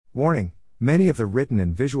Warning: many of the written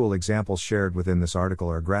and visual examples shared within this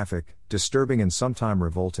article are graphic, disturbing and sometimes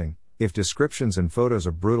revolting. If descriptions and photos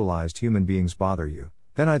of brutalized human beings bother you,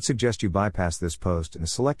 then I'd suggest you bypass this post and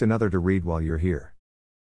select another to read while you're here.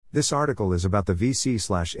 This article is about the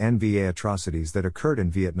VC/NVA atrocities that occurred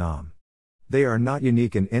in Vietnam. They are not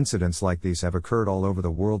unique, and incidents like these have occurred all over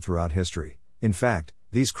the world throughout history. In fact,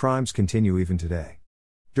 these crimes continue even today.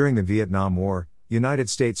 During the Vietnam War, United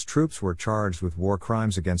States troops were charged with war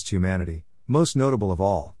crimes against humanity, most notable of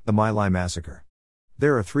all, the My Lai massacre.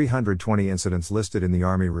 There are 320 incidents listed in the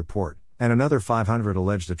Army report, and another 500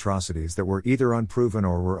 alleged atrocities that were either unproven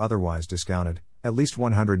or were otherwise discounted. At least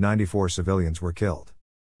 194 civilians were killed.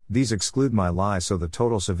 These exclude My Lai, so the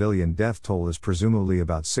total civilian death toll is presumably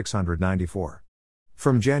about 694.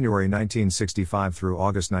 From January 1965 through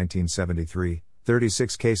August 1973,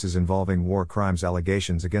 36 cases involving war crimes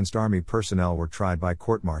allegations against Army personnel were tried by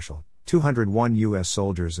court-martial. 201 U.S.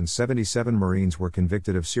 soldiers and 77 Marines were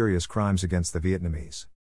convicted of serious crimes against the Vietnamese.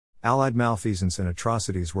 Allied malfeasance and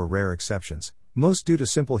atrocities were rare exceptions, most due to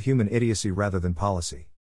simple human idiocy rather than policy.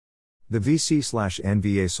 The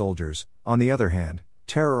VC/NVA soldiers, on the other hand,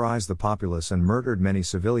 terrorized the populace and murdered many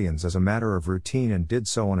civilians as a matter of routine, and did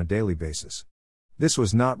so on a daily basis. This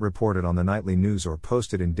was not reported on the nightly news or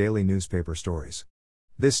posted in daily newspaper stories.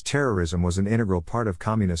 This terrorism was an integral part of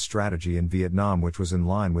communist strategy in Vietnam, which was in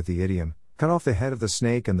line with the idiom, "cut off the head of the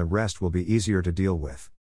snake and the rest will be easier to deal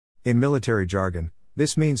with." In military jargon,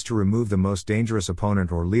 this means to remove the most dangerous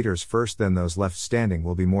opponent or leaders first, then those left standing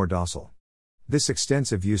will be more docile. This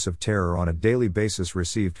extensive use of terror on a daily basis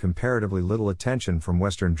received comparatively little attention from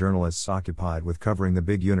Western journalists occupied with covering the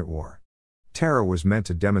Big Unit War. Terror was meant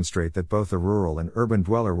to demonstrate that both the rural and urban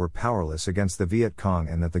dweller were powerless against the Viet Cong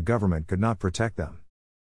and that the government could not protect them.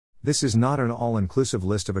 This is not an all-inclusive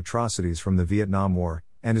list of atrocities from the Vietnam War,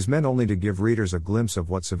 and is meant only to give readers a glimpse of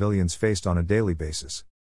what civilians faced on a daily basis.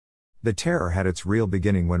 The terror had its real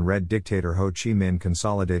beginning when Red dictator Ho Chi Minh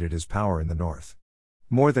consolidated his power in the north.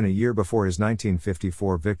 More than a year before his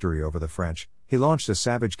 1954 victory over the French, he launched a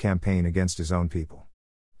savage campaign against his own people.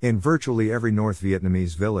 In virtually every North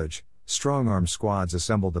Vietnamese village, strong-armed squads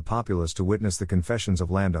assembled the populace to witness the confessions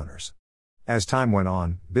of landowners. As time went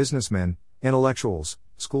on, businessmen, intellectuals,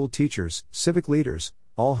 school teachers, civic leaders,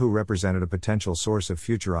 all who represented a potential source of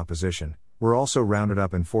future opposition, were also rounded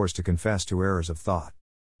up and forced to confess to errors of thought.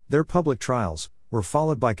 Their public trials were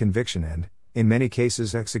followed by conviction and, in many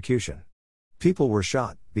cases, execution. People were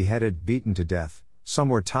shot, beheaded, beaten to death. Some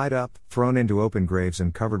were tied up, thrown into open graves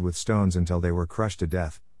and covered with stones until they were crushed to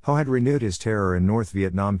death. Ho had renewed his terror in North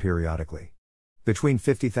Vietnam periodically. Between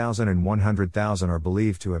 50,000 and 100,000 are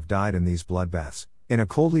believed to have died in these bloodbaths, in a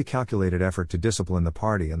coldly calculated effort to discipline the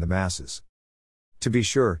party and the masses. To be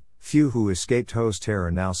sure, few who escaped Ho's terror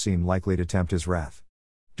now seem likely to tempt his wrath.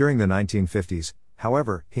 During the 1950s,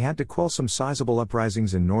 however, he had to quell some sizable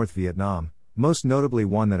uprisings in North Vietnam, most notably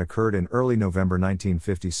one that occurred in early November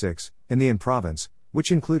 1956, in the An province,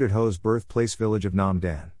 which included Ho's birthplace village of Nam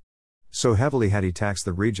Dan. So heavily had he taxed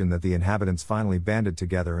the region that the inhabitants finally banded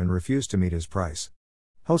together and refused to meet his price.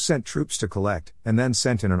 Ho sent troops to collect, and then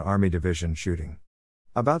sent in an army division shooting.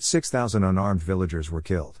 About 6,000 unarmed villagers were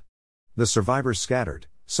killed. The survivors scattered,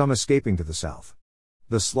 some escaping to the south.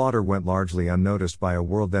 The slaughter went largely unnoticed by a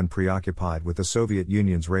world then preoccupied with the Soviet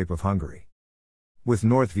Union's rape of Hungary. With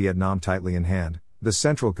North Vietnam tightly in hand, the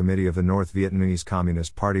Central Committee of the North Vietnamese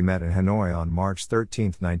Communist Party met in Hanoi on March 13,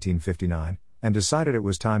 1959, and decided it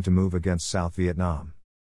was time to move against South Vietnam.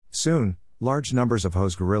 Soon, large numbers of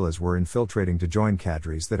Ho's guerrillas were infiltrating to join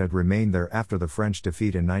cadres that had remained there after the French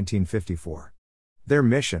defeat in 1954. Their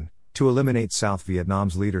mission: to eliminate South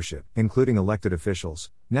Vietnam's leadership, including elected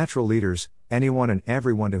officials, natural leaders, anyone and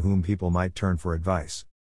everyone to whom people might turn for advice.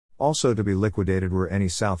 Also to be liquidated were any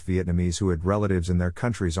South Vietnamese who had relatives in their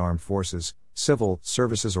country's armed forces, civil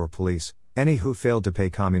services or police, any who failed to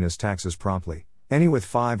pay communist taxes promptly, any with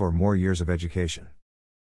 5 or more years of education.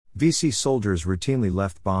 VC soldiers routinely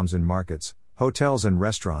left bombs in markets, hotels and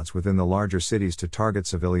restaurants within the larger cities to target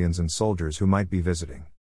civilians and soldiers who might be visiting.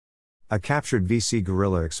 A captured VC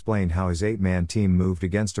guerrilla explained how his 8-man team moved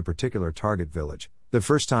against a particular target village. "The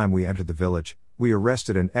first time we entered the village, we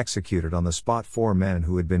arrested and executed on the spot 4 men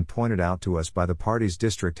who had been pointed out to us by the party's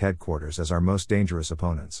district headquarters as our most dangerous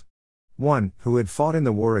opponents. One, who had fought in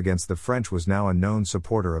the war against the French, was now a known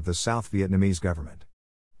supporter of the South Vietnamese government.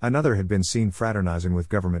 Another had been seen fraternizing with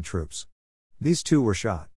government troops. These 2 were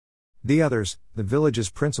shot. The others, the village's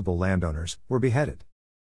principal landowners, were beheaded."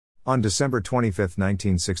 On December 25,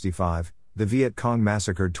 1965, the Viet Cong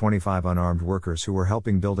massacred 25 unarmed workers who were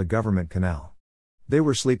helping build a government canal. They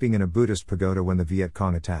were sleeping in a Buddhist pagoda when the Viet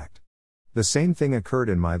Cong attacked. The same thing occurred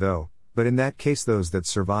in Mai though, but in that case those that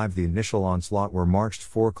survived the initial onslaught were marched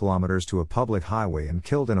 4 kilometers to a public highway and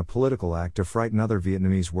killed in a political act to frighten other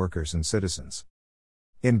Vietnamese workers and citizens.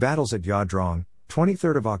 In battles at Ia Drong,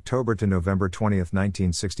 23 October to November 20,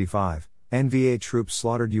 1965, NVA troops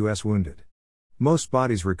slaughtered U.S. wounded. Most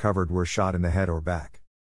bodies recovered were shot in the head or back.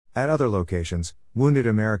 At other locations, wounded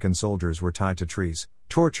American soldiers were tied to trees,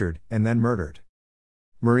 tortured, and then murdered.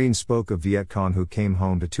 Marines spoke of Viet Cong who came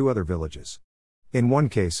home to 2 other villages. In one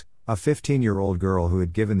case, a 15-year-old girl who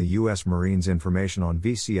had given the U.S. Marines information on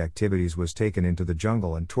VC activities was taken into the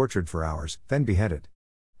jungle and tortured for hours, then beheaded.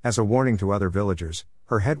 As a warning to other villagers,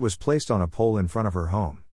 her head was placed on a pole in front of her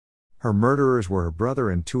home. Her murderers were her brother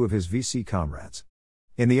and 2 of his VC comrades.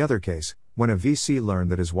 In the other case, when a VC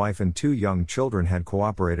learned that his wife and 2 young children had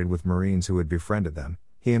cooperated with Marines who had befriended them,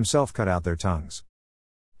 he himself cut out their tongues.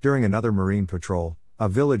 During another Marine patrol, a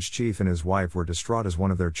village chief and his wife were distraught as one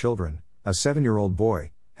of their children, a 7-year-old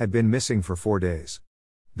boy, had been missing for 4 days.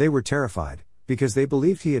 They were terrified, because they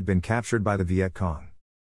believed he had been captured by the Viet Cong.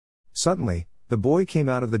 Suddenly, the boy came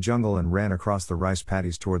out of the jungle and ran across the rice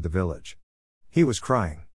paddies toward the village. He was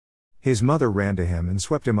crying. His mother ran to him and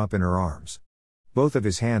swept him up in her arms. Both of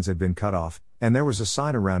his hands had been cut off, and there was a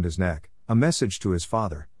sign around his neck, a message to his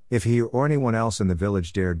father: if he or anyone else in the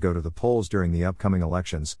village dared go to the polls during the upcoming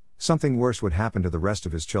elections, something worse would happen to the rest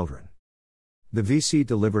of his children. The VC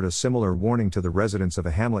delivered a similar warning to the residents of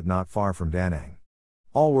a hamlet not far from Da Nang.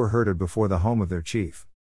 All were herded before the home of their chief.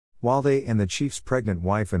 While they and the chief's pregnant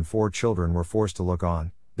wife and 4 children were forced to look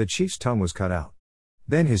on, the chief's tongue was cut out.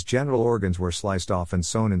 Then his genital organs were sliced off and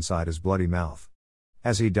sewn inside his bloody mouth.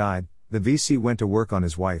 As he died, the VC went to work on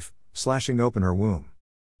his wife, slashing open her womb.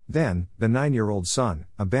 Then, the 9-year-old son,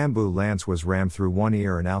 a bamboo lance was rammed through one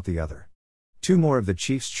ear and out the other. 2 more of the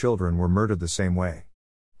chief's children were murdered the same way.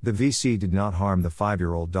 The VC did not harm the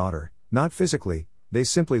 5-year-old daughter, not physically, they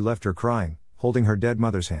simply left her crying, holding her dead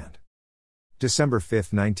mother's hand. December 5,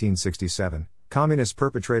 1967, communists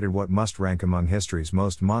perpetrated what must rank among history's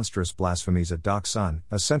most monstrous blasphemies at Dak Sun,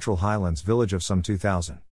 a central highlands village of some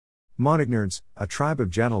 2,000. Montagnards, a tribe of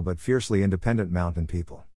gentle but fiercely independent mountain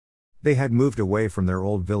people. They had moved away from their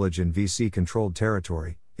old village in VC-controlled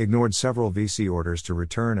territory, ignored several VC orders to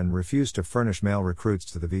return and refused to furnish male recruits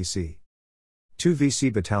to the VC. 2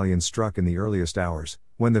 VC battalions struck in the earliest hours,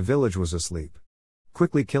 when the village was asleep.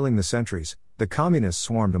 Quickly killing the sentries, the communists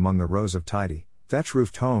swarmed among the rows of tidy,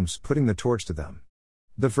 thatch-roofed homes, putting the torch to them.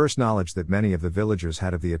 The first knowledge that many of the villagers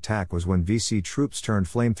had of the attack was when VC troops turned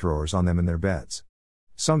flamethrowers on them in their beds.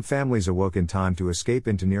 Some families awoke in time to escape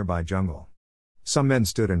into nearby jungle. Some men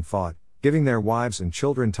stood and fought, giving their wives and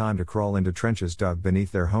children time to crawl into trenches dug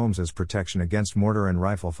beneath their homes as protection against mortar and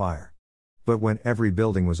rifle fire. But when every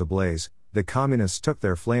building was ablaze, the communists took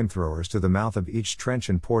their flamethrowers to the mouth of each trench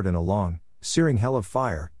and poured in a long, searing hell of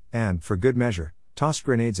fire, and, for good measure, tossed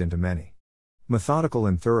grenades into many. Methodical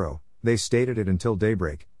and thorough, they stayed at it until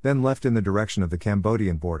daybreak, then left in the direction of the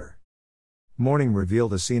Cambodian border. Morning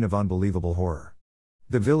revealed a scene of unbelievable horror.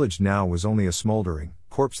 The village now was only a smoldering,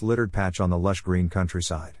 corpse-littered patch on the lush green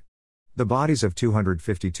countryside. The bodies of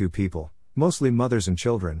 252 people, mostly mothers and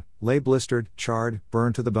children, lay blistered, charred,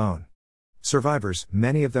 burned to the bone. Survivors,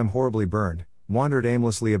 many of them horribly burned, wandered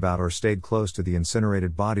aimlessly about or stayed close to the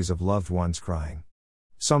incinerated bodies of loved ones crying.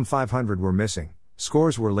 Some 500 were missing,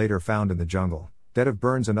 scores were later found in the jungle, dead of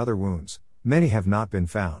burns and other wounds, many have not been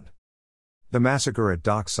found. The massacre at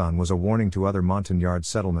Dak Sun was a warning to other Montagnard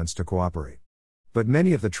settlements to cooperate. But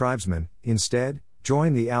many of the tribesmen, instead,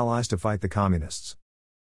 joined the Allies to fight the Communists.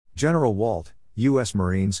 General Walt, U.S.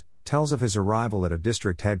 Marines, tells of his arrival at a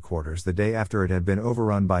district headquarters the day after it had been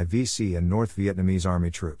overrun by VC and North Vietnamese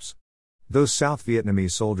Army troops. Those South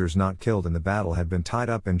Vietnamese soldiers not killed in the battle had been tied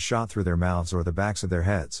up and shot through their mouths or the backs of their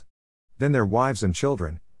heads. Then their wives and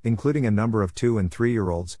children, including a number of 2- and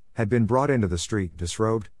 3-year-olds, had been brought into the street,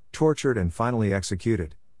 disrobed, tortured and finally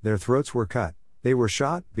executed. Their throats were cut, they were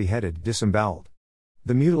shot, beheaded, disemboweled.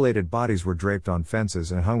 The mutilated bodies were draped on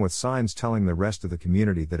fences and hung with signs telling the rest of the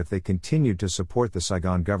community that if they continued to support the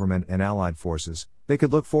Saigon government and Allied forces, they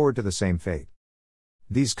could look forward to the same fate.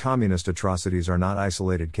 These communist atrocities are not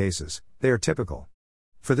isolated cases, they are typical.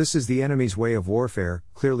 For this is the enemy's way of warfare,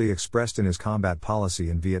 clearly expressed in his combat policy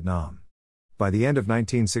in Vietnam. By the end of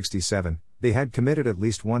 1967, they had committed at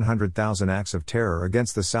least 100,000 acts of terror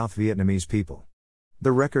against the South Vietnamese people.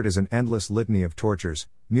 The record is an endless litany of tortures,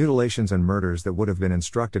 mutilations and murders that would have been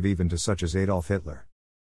instructive even to such as Adolf Hitler.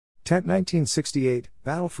 Tet 1968,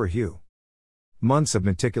 Battle for Hue. Months of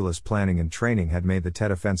meticulous planning and training had made the Tet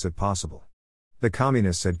offensive possible. The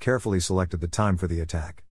Communists had carefully selected the time for the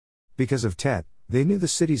attack. Because of Tet, they knew the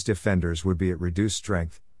city's defenders would be at reduced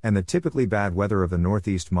strength, and the typically bad weather of the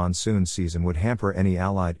northeast monsoon season would hamper any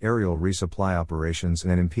Allied aerial resupply operations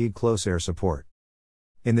and impede close air support.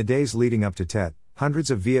 In the days leading up to Tet,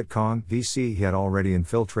 hundreds of Viet Cong (VC) had already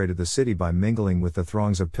infiltrated the city by mingling with the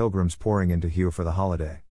throngs of pilgrims pouring into Hue for the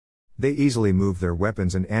holiday. They easily moved their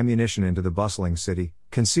weapons and ammunition into the bustling city,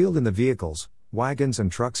 concealed in the vehicles, wagons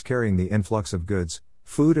and trucks carrying the influx of goods,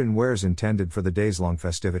 food and wares intended for the days-long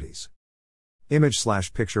festivities.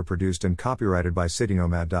 Image/picture produced and copyrighted by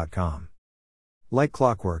citynomad.com. Like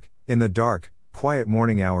clockwork, in the dark, quiet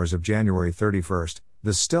morning hours of January 31st,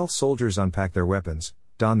 the stealth soldiers unpacked their weapons,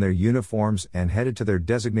 donned their uniforms and headed to their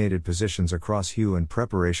designated positions across Hue in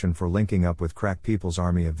preparation for linking up with Crack People's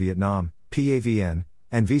Army of Vietnam, PAVN,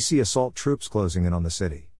 and VC assault troops closing in on the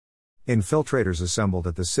city. Infiltrators assembled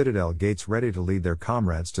at the Citadel gates ready to lead their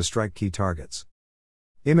comrades to strike key targets.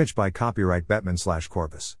 Image by copyright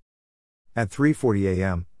Bettman/Corpus. At 3:40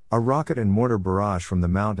 a.m., a rocket and mortar barrage from the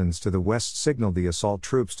mountains to the west signaled the assault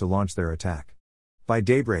troops to launch their attack. By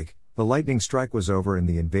daybreak, the lightning strike was over and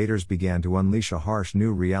the invaders began to unleash a harsh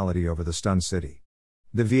new reality over the stunned city.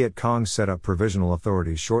 The Viet Cong set up provisional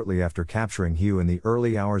authorities shortly after capturing Hue in the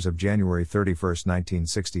early hours of January 31,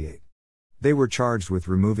 1968. They were charged with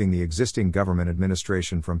removing the existing government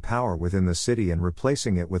administration from power within the city and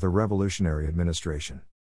replacing it with a revolutionary administration.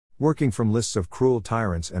 Working from lists of cruel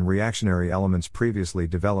tyrants and reactionary elements previously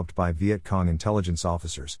developed by Viet Cong intelligence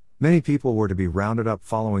officers, many people were to be rounded up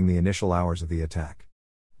following the initial hours of the attack.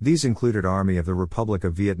 These included Army of the Republic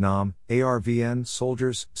of Vietnam, ARVN,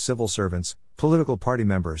 soldiers, civil servants, political party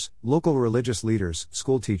members, local religious leaders,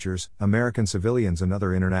 school teachers, American civilians and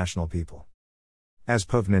other international people. As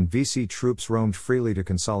PAVN and VC troops roamed freely to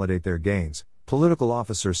consolidate their gains, political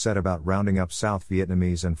officers set about rounding up South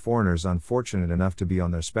Vietnamese and foreigners unfortunate enough to be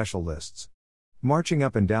on their special lists. Marching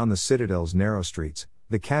up and down the Citadel's narrow streets,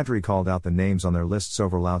 the cadre called out the names on their lists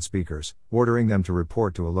over loudspeakers, ordering them to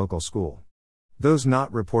report to a local school. Those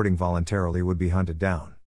not reporting voluntarily would be hunted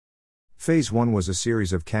down. Phase 1 was a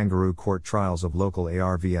series of kangaroo court trials of local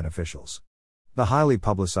ARVN officials. The highly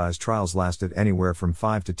publicized trials lasted anywhere from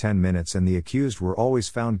 5 to 10 minutes and the accused were always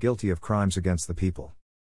found guilty of crimes against the people.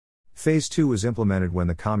 Phase 2 was implemented when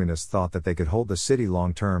the communists thought that they could hold the city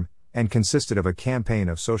long-term, and consisted of a campaign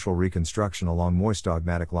of social reconstruction along moist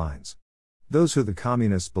dogmatic lines. Those who the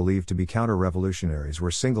communists believed to be counter-revolutionaries were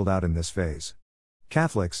singled out in this phase.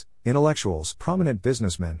 Catholics, intellectuals, prominent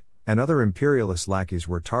businessmen, and other imperialist lackeys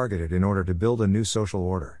were targeted in order to build a new social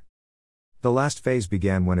order. The last phase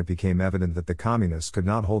began when it became evident that the communists could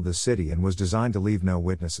not hold the city and was designed to leave no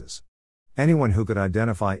witnesses. Anyone who could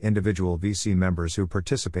identify individual VC members who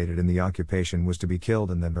participated in the occupation was to be killed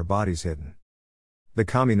and then their bodies hidden. The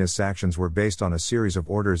communists' actions were based on a series of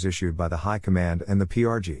orders issued by the High Command and the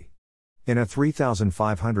PRG. In a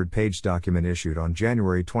 3,500-page document issued on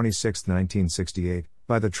January 26, 1968,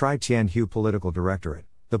 by the Tri Tien Hue Political Directorate,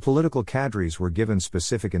 the political cadres were given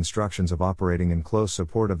specific instructions of operating in close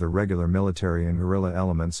support of the regular military and guerrilla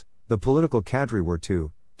elements. The political cadre were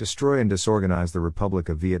to destroy and disorganize the Republic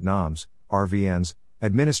of Vietnam's, RVN's,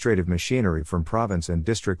 administrative machinery from province and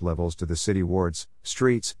district levels to the city wards,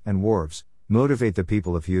 streets, and wharves, motivate the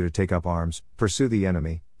people of Hue to take up arms, pursue the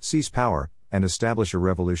enemy, seize power, and establish a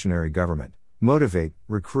revolutionary government, motivate,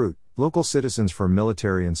 recruit, local citizens for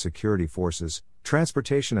military and security forces,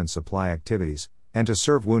 transportation and supply activities, and to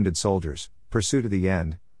serve wounded soldiers, pursue to the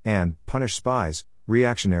end, and punish spies,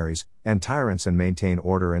 reactionaries, and tyrants and maintain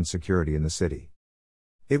order and security in the city.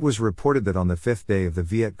 It was reported that on the 5th day of the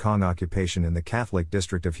Viet Cong occupation in the Catholic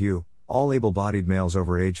district of Hue, all able-bodied males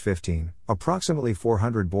over age 15, approximately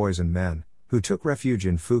 400 boys and men, who took refuge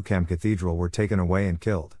in Phu Cam Cathedral were taken away and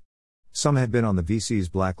killed. Some had been on the VC's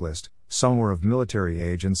blacklist, some were of military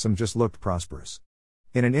age and some just looked prosperous.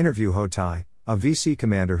 In an interview, Ho Tai, a VC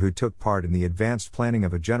commander who took part in the advanced planning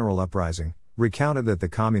of a general uprising, recounted that the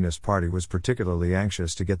Communist Party was particularly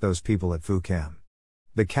anxious to get those people at Phu Cam.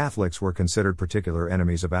 The Catholics were considered particular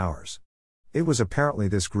enemies of ours. It was apparently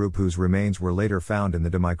this group whose remains were later found in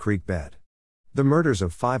the Demai Creek bed. The murders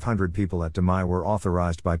of 500 people at Demai were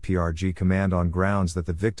authorized by PRG command on grounds that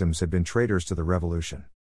the victims had been traitors to the revolution.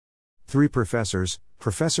 3 professors,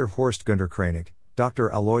 Professor Horst Gunter Kranig, Dr.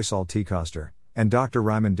 Alois Altikoster, and Dr.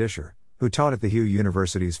 Raimund Discher, who taught at the Hue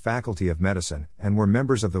University's Faculty of Medicine and were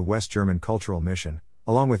members of the West German Cultural Mission,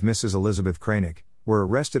 along with Mrs. Elizabeth Kranig, were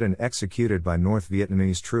arrested and executed by North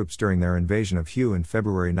Vietnamese troops during their invasion of Hue in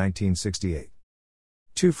February 1968.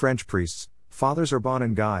 2 French priests, Fathers Urban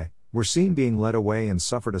and Guy, were seen being led away and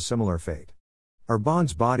suffered a similar fate.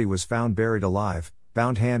 Urban's body was found buried alive,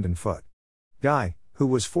 bound hand and foot. Guy, who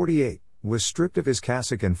was 48, was stripped of his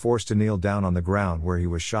cassock and forced to kneel down on the ground where he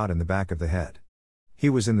was shot in the back of the head. He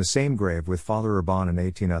was in the same grave with Father Urban and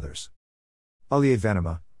 18 others. Olivier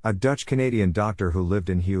Venema, a Dutch-Canadian doctor who lived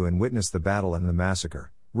in Hue and witnessed the battle and the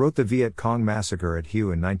massacre, wrote The Viet Cong Massacre at Hue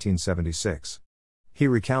in 1976. He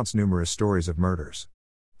recounts numerous stories of murders.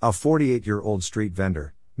 A 48-year-old street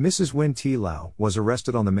vendor, Mrs. Win T. Lau, was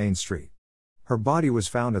arrested on the main street. Her body was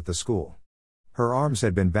found at the school. Her arms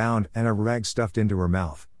had been bound and a rag stuffed into her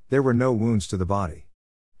mouth. There were no wounds to the body.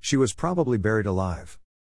 She was probably buried alive.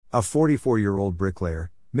 A 44-year-old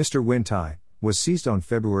bricklayer, Mr. Win Tai, was seized on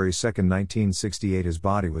February 2, 1968. His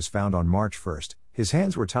body was found on March 1. His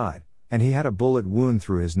hands were tied, and he had a bullet wound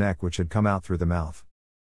through his neck which had come out through the mouth.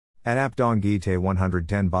 At Ap Dong Gite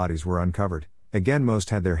 110 bodies were uncovered. Again, most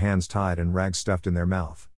had their hands tied and rags stuffed in their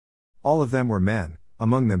mouth. All of them were men,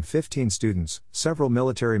 among them 15 students, several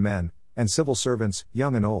military men, and civil servants,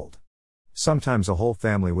 young and old. Sometimes a whole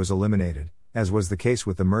family was eliminated, as was the case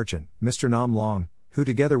with the merchant, Mr. Nam Long, who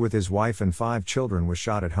together with his wife and 5 children was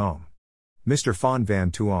shot at home. Mr. Phan Van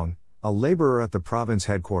Tuong, a laborer at the province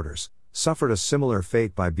headquarters, suffered a similar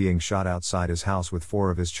fate by being shot outside his house with 4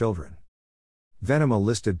 of his children. Venema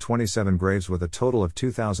listed 27 graves with a total of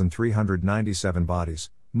 2,397 bodies,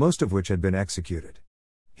 most of which had been executed.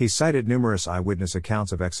 He cited numerous eyewitness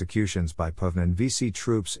accounts of executions by POV and VC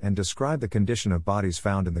troops and described the condition of bodies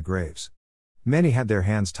found in the graves. Many had their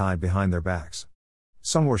hands tied behind their backs.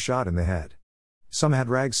 Some were shot in the head. Some had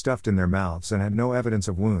rags stuffed in their mouths and had no evidence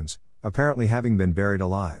of wounds, apparently having been buried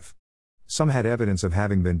alive. Some had evidence of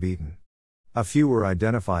having been beaten. A few were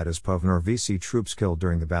identified as POV or VC troops killed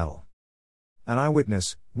during the battle. An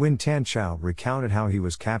eyewitness, Win Tan Chao, recounted how he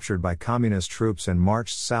was captured by communist troops and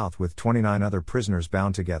marched south with 29 other prisoners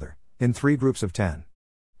bound together, in 3 groups of 10.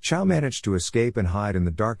 Chao managed to escape and hide in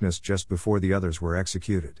the darkness just before the others were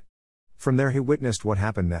executed. From there he witnessed what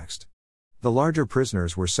happened next. The larger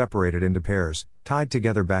prisoners were separated into pairs, tied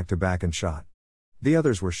together back to back and shot. The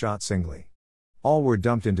others were shot singly. All were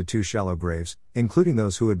dumped into 2 shallow graves, including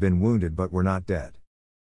those who had been wounded but were not dead.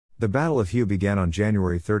 The Battle of Hue began on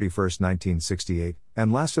January 31, 1968,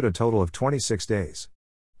 and lasted a total of 26 days.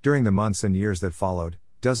 During the months and years that followed,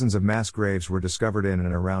 dozens of mass graves were discovered in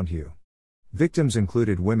and around Hue. Victims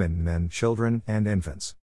included women, men, children, and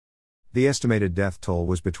infants. The estimated death toll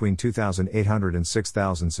was between 2,800 and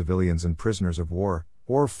 6,000 civilians and prisoners of war,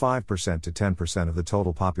 or 5% to 10% of the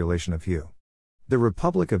total population of Hue. The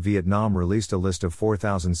Republic of Vietnam released a list of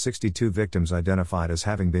 4,062 victims identified as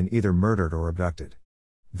having been either murdered or abducted.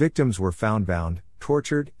 Victims were found bound,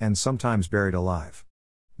 tortured, and sometimes buried alive.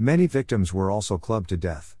 Many victims were also clubbed to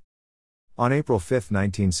death. On April 5,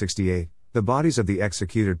 1968, the bodies of the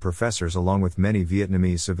executed professors, along with many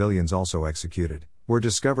Vietnamese civilians also executed, were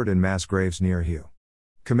discovered in mass graves near Hue.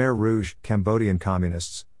 Khmer Rouge, Cambodian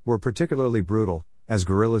communists, were particularly brutal. As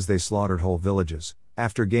guerrillas they slaughtered whole villages.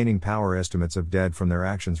 After gaining power, estimates of dead from their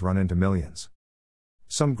actions run into millions.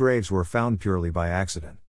 Some graves were found purely by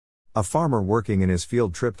accident. A farmer working in his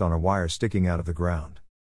field tripped on a wire sticking out of the ground.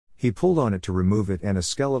 He pulled on it to remove it and a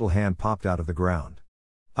skeletal hand popped out of the ground.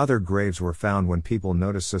 Other graves were found when people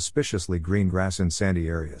noticed suspiciously green grass in sandy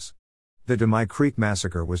areas. The Demai Creek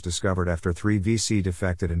massacre was discovered after 3 VC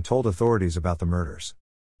defected and told authorities about the murders.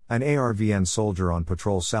 An ARVN soldier on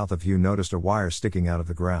patrol south of Hue noticed a wire sticking out of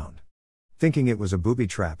the ground. Thinking it was a booby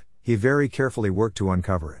trap, he very carefully worked to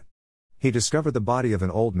uncover it. He discovered the body of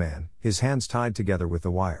an old man, his hands tied together with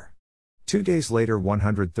the wire. 2 days later,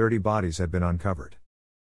 130 bodies had been uncovered.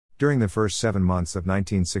 During the first 7 months of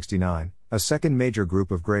 1969, a second major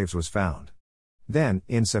group of graves was found. Then,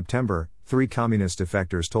 in September, 3 communist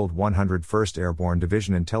defectors told 101st Airborne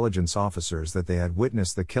Division intelligence officers that they had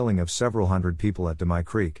witnessed the killing of several hundred people at Demai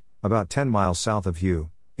Creek, about 10 miles south of Hue,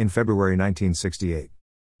 in February 1968.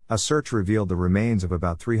 A search revealed the remains of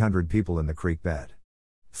about 300 people in the creek bed.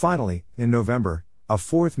 Finally, in November, a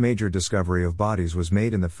 4th major discovery of bodies was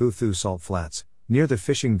made in the Phu Thu Salt Flats, near the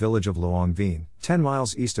fishing village of Luong Vien, 10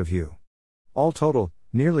 miles east of Hue. All total,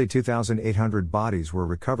 nearly 2,800 bodies were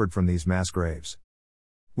recovered from these mass graves.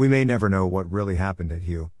 We may never know what really happened at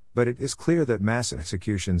Hue, but it is clear that mass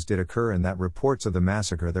executions did occur and that reports of the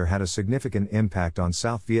massacre there had a significant impact on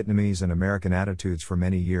South Vietnamese and American attitudes for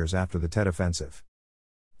many years after the Tet Offensive.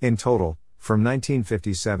 In total, from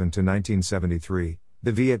 1957 to 1973,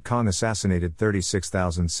 the Viet Cong assassinated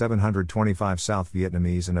 36,725 South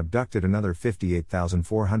Vietnamese and abducted another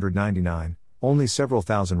 58,499, only several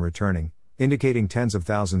thousand returning, indicating tens of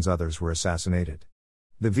thousands others were assassinated.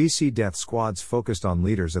 The VC death squads focused on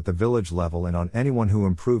leaders at the village level and on anyone who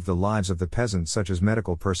improved the lives of the peasants, such as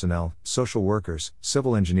medical personnel, social workers,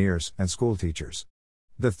 civil engineers, and school teachers.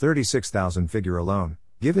 The 36,000 figure alone,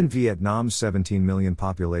 given Vietnam's 17 million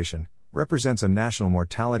population, represents a national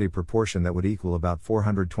mortality proportion that would equal about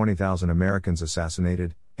 420,000 Americans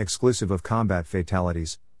assassinated, exclusive of combat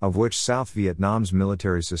fatalities, of which South Vietnam's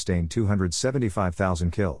military sustained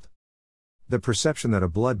 275,000 killed. The perception that a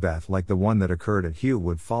bloodbath like the one that occurred at Hue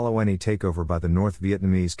would follow any takeover by the North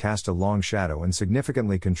Vietnamese cast a long shadow and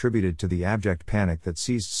significantly contributed to the abject panic that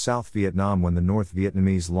seized South Vietnam when the North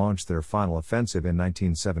Vietnamese launched their final offensive in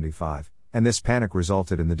 1975, and this panic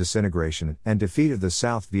resulted in the disintegration and defeat of the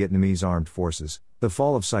South Vietnamese armed forces, the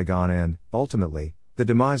fall of Saigon and, ultimately, the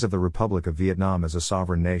demise of the Republic of Vietnam as a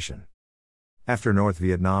sovereign nation. After North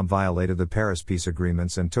Vietnam violated the Paris peace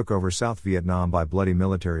agreements and took over South Vietnam by bloody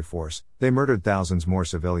military force, they murdered thousands more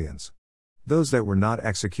civilians. Those that were not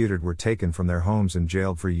executed were taken from their homes and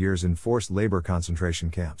jailed for years in forced labor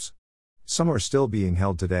concentration camps. Some are still being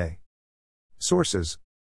held today. Sources: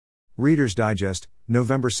 Reader's Digest,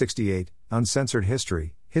 November 68, Uncensored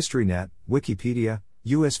History, HistoryNet, Wikipedia,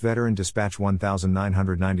 U.S. Veteran Dispatch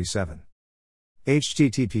 1997.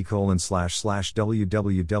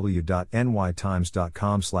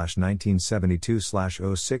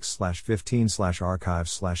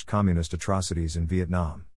 http://www.nytimes.com/1972/06/15/archives/communist atrocities in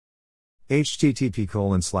Vietnam.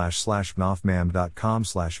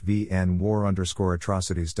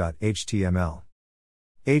 http://vnwar_atrocities.html.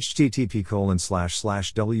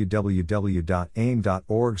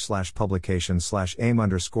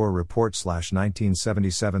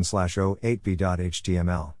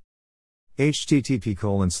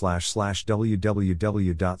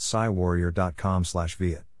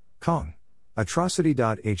 http://www.sciwarrior.com/viet Cong.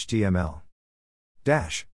 Atrocity.html.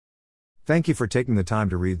 Thank you for taking the time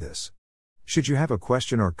to read this. Should you have a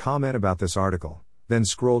question or comment about this article, then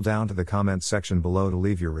scroll down to the comments section below to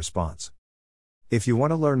leave your response. If you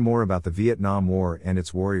want to learn more about the Vietnam War and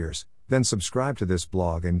its warriors, then subscribe to this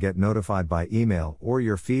blog and get notified by email or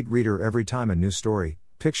your feed reader every time a new story,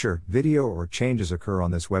 picture, video or changes occur on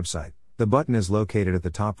this website. The button is located at the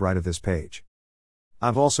top right of this page.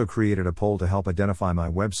 I've also created a poll to help identify my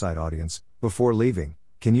website audience. Before leaving,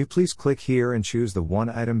 can you please click here and choose the one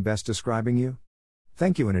item best describing you?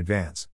 Thank you in advance.